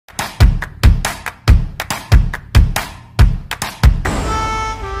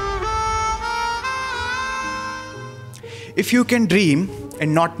If you can dream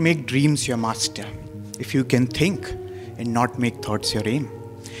and not make dreams your master, if you can think and not make thoughts your aim,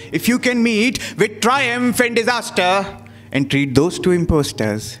 if you can meet with triumph and disaster and treat those two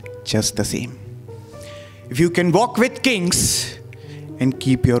imposters just the same, if you can walk with kings and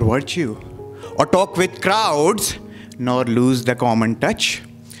keep your virtue, or talk with crowds nor lose the common touch,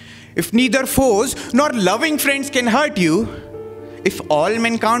 if neither foes nor loving friends can hurt you, if all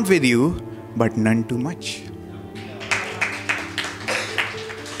men count with you but none too much,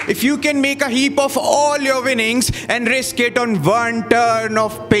 if you can make a heap of all your winnings and risk it on one turn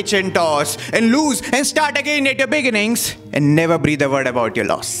of pitch and toss, and lose and start again at your beginnings and never breathe a word about your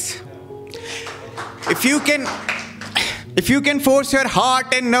loss, if you can force your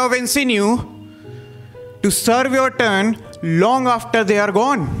heart and nerve and sinew to serve your turn long after they are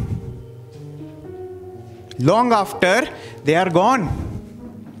gone, long after they are gone,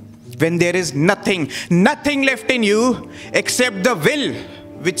 when there is nothing left in you except the will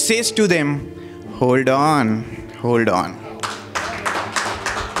which says to them, hold on, hold on.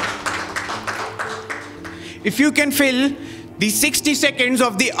 If you can fill the 60 seconds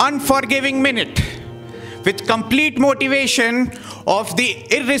of the unforgiving minute with complete motivation of the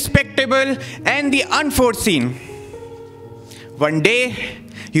irrespectable and the unforeseen, one day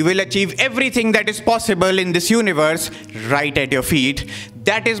you will achieve everything that is possible in this universe right at your feet.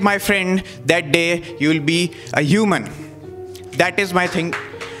 That is, my friend, that day you will be a human. That is my thing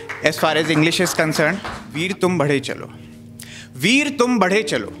as far as English is concerned. Veer tum badhe chalo. Veer tum badhe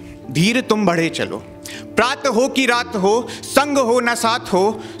chalo. धीर तुम बढ़े चलो. प्रात हो कि रात हो, संग हो न साथ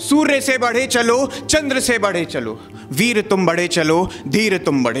हो, सूर्य से बढ़े चलो, चंद्र से बढ़े चलो. वीर तुम बढ़े चलो, धीर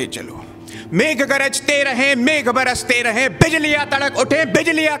तुम बढ़े चलो. मेघ गरजते रहे, मेघ बरसते रहे, बिजलियां तड़क उठे,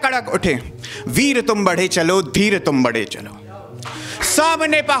 बिजलियां कड़क उठे. वीर तुम बढ़े चलो, धीर तुम बढ़े चलो.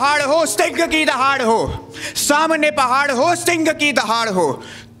 सामने पहाड़ हो, सिंह की दहाड़ हो. सामने पहाड़ हो, सिंह की दहाड़ हो.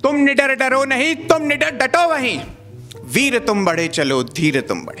 तुम निडर डरो नहीं, तुम निडर डटो वहीं. वीर तुम बढ़े चलो, धीर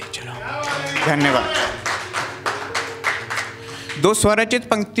तुम बढ़े चलो. धन्यवाद. दो स्वरचित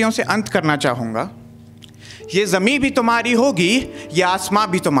पंक्तियों से अंत करना चाहूंगा. ये ज़मीं भी तुम्हारी होगी, ये आसमां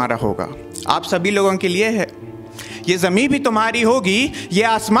भी तुम्हारा होगा. आप सभी लोगों के लिए है. ये ज़मीं भी तुम्हारी होगी, ये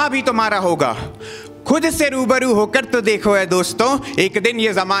आसमां भी तुम्हारा होगा. खुद से रूबरू होकर तो देखो है दोस्तों, एक दिन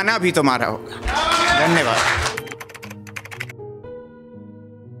ये ज़माना भी तुम्हारा होगा. धन्यवाद.